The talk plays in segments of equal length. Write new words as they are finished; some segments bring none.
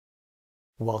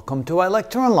Welcome to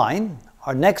iLecture Online.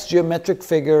 Our next geometric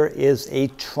figure is a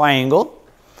triangle.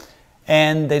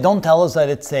 And they don't tell us that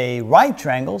it's a right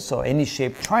triangle, so any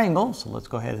shaped triangle. So let's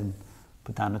go ahead and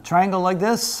put down a triangle like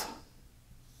this.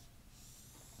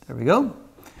 There we go.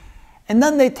 And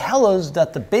then they tell us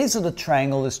that the base of the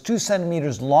triangle is 2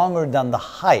 centimeters longer than the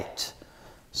height.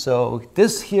 So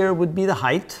this here would be the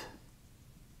height.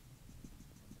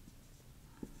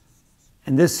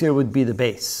 And this here would be the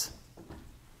base.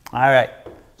 All right.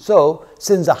 So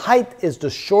since the height is the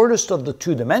shortest of the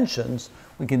two dimensions,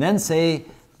 we can then say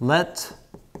let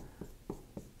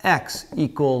x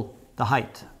equal the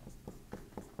height.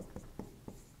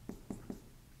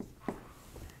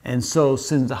 And so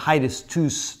since the height is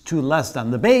 2 less than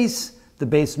the base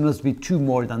must be 2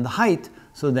 more than the height.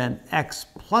 So then x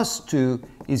plus 2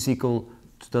 is equal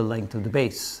to the length of the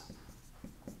base.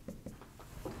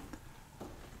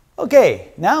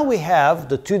 Okay, now we have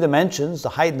the two dimensions, the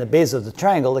height and the base of the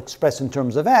triangle expressed in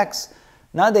terms of x.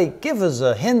 Now they give us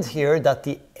a hint here that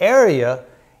the area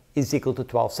is equal to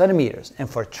 12 centimeters. And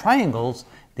for triangles,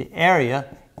 the area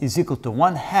is equal to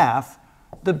 1/2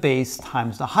 the base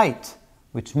times the height,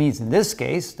 which means in this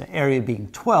case, the area being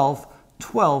 12,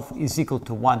 12 is equal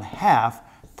to 1/2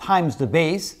 times the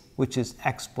base, which is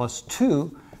x plus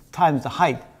 2, times the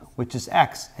height, which is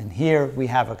x. And here we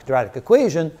have a quadratic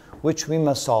equation, which we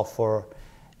must solve for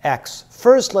x.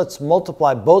 First, let's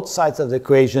multiply both sides of the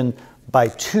equation by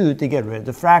 2 to get rid of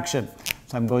the fraction.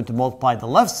 So I'm going to multiply the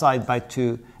left side by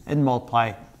 2 and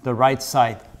multiply the right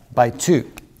side by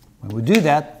 2. When we do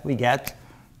that, we get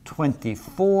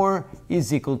 24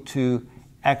 is equal to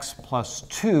x plus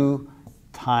 2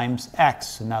 times x.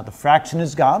 So now the fraction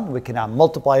is gone. We can now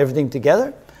multiply everything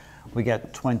together. We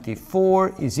get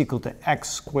 24 is equal to x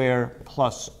squared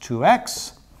plus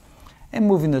 2x. And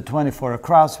moving the 24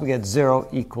 across, we get 0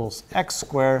 equals x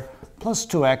squared plus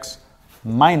 2x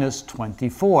minus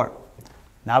 24.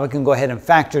 Now we can go ahead and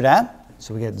factor that.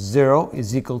 So we get 0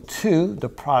 is equal to the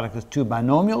product of two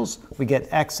binomials. We get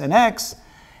x and x.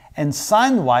 And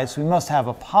sign-wise, we must have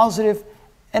a positive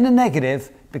and a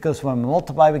negative, because when we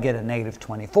multiply, we get a negative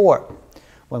 24.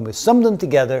 When we sum them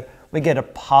together, we get a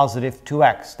positive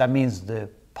 2x. That means the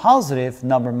positive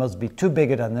number must be 2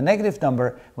 bigger than the negative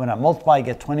number. When I multiply, I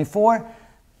get 24.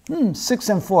 6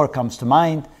 and 4 comes to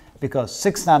mind, because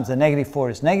 6 times the negative 4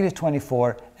 is negative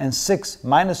 24, and 6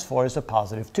 minus 4 is a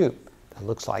positive 2. That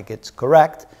looks like it's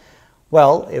correct.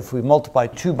 Well, if we multiply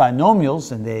two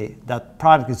binomials and that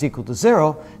product is equal to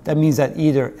 0, that means that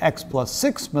either x plus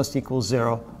 6 must equal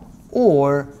 0,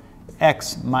 or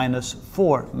x minus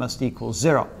 4 must equal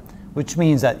 0. Which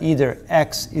means that either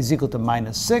x is equal to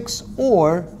minus 6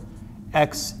 or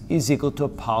x is equal to a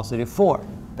positive 4.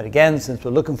 But again, since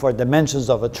we're looking for dimensions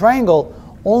of a triangle,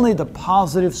 only the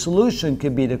positive solution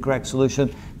can be the correct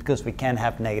solution, because we can't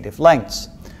have negative lengths.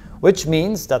 Which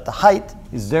means that the height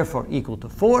is therefore equal to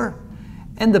 4,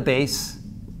 and the base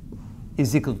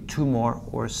is equal to 2 more,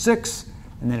 or 6.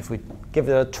 And then if we give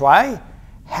it a try,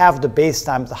 half the base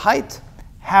times the height,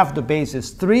 half the base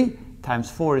is 3, times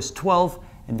 4 is 12,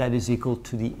 and that is equal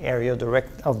to the area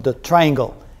of the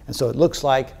triangle. And so it looks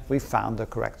like we found the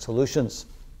correct solutions.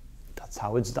 That's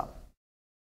how it's done.